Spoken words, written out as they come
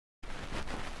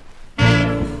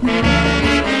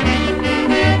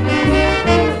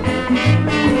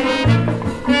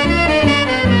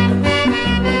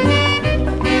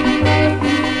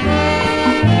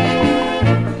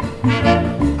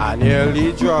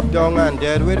dropped down and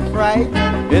dead with fright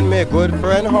in my good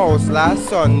friend house last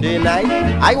Sunday night.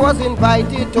 I was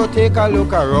invited to take a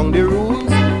look around the rooms.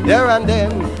 There and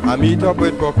then I meet up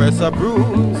with Professor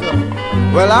Broomes.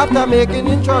 Well, after making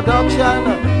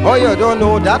introduction, oh, you don't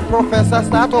know that professor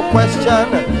start to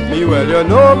question me. Well, you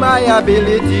know my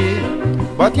ability,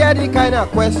 but yeah, the kind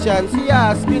of questions he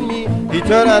asking me. He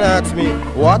turned and asked me,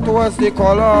 what was the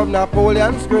color of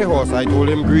Napoleon's grey horse? I told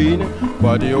him green,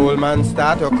 but the old man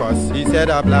started to cuss. He said,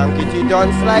 a blankety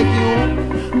dunce like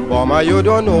you, Bomber, you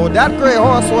don't know that grey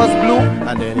horse was blue.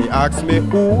 And then he asked me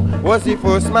who was the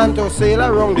first man to sail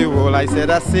around the world. I said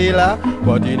a sailor,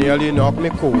 but he nearly knocked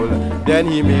me cold. Then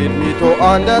he made me to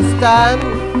understand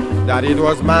that it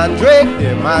was Mandrake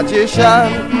the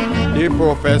magician. The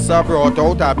professor brought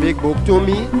out a big book to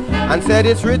me and said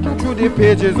it's written through the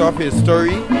pages of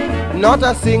history. Not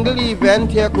a single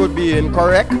event here could be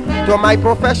incorrect. To my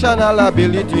professional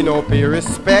ability, no pay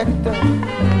respect.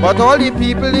 But all the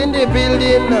people in the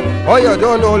building, oh, you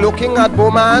don't know, looking at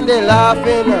Boma and they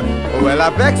laughing. Well, I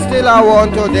vex still I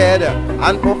want to dead.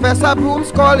 And Professor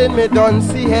Broomes calling me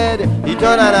Duncy Head. He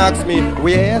turned and asked me,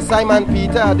 where Simon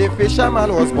Peter, the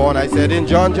fisherman, was born. I said in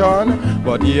John,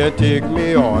 but he had take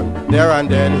me on. There and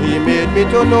then he made me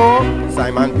to know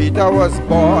Simon Peter was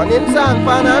born in San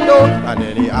Fernando. And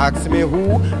then he asked me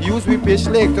who used we fish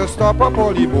lake to stop up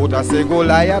all the boat. I said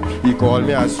Goliath. He called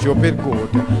me a stupid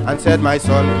goat and said, my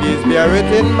son, please bear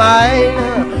it in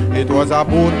mind. It was a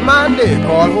boatman they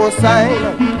called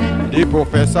Hossein. The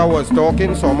professor was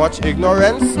talking so much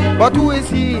ignorance, but who is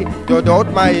he to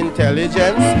doubt my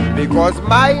intelligence? Because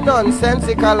my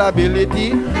nonsensical ability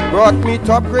brought me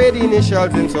top grade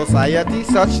initials in society,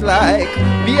 such like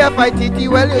BFITT.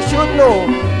 Well, you should know,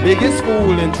 biggest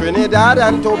fool in Trinidad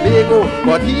and Tobago,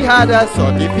 but he had a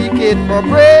certificate for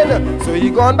brain. So he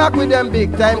gone back with them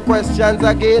big time questions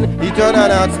again. He turned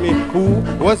and asked me who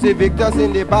was the victors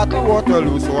in the battle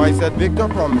Waterloo. So I said Victor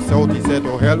from the south. He said,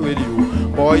 oh, hell with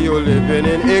you, boy, you living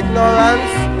in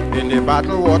ignorance. In the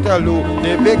battle Waterloo,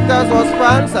 the victors was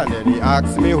France. And then he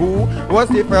asked me who was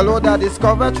the fellow that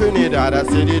discovered Trinidad. I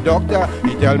said the doctor.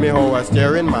 He tell me how I was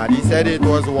staring mad. He said it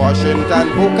was Washington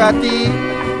Booker T.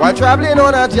 While traveling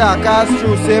on a jackass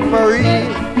through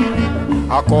Sippery.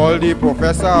 I called the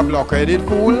professor a blockheaded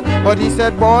fool, but he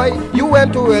said, boy, you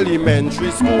went to elementary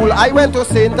school. I went to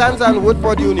St. Anne's and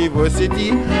Woodford University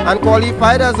and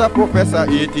qualified as a professor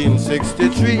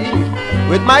 1863.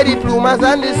 With my diplomas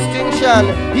and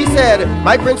distinction, he said,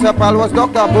 my principal was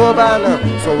Dr. Bourbon.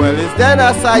 So well, it's then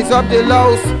I size up the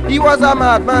louse. He was a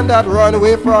madman that run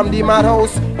away from the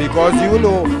madhouse. Because you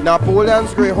know,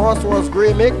 Napoleon's grey horse was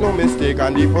grey, make no mistake.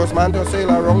 And the first man to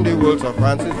sail around the world, Sir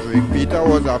Francis Drake. Peter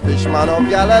was a fishman of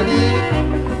Galilee.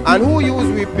 And who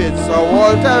used we pitch? Sir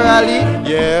Walter Raleigh.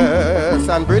 Yes,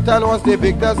 and Britain was the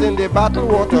victors in the battle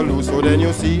Waterloo. So then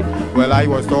you see, well, I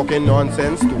was talking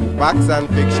nonsense too. Facts and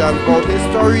fiction about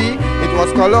history. It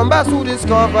was Columbus who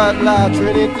discovered La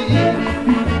Trinity.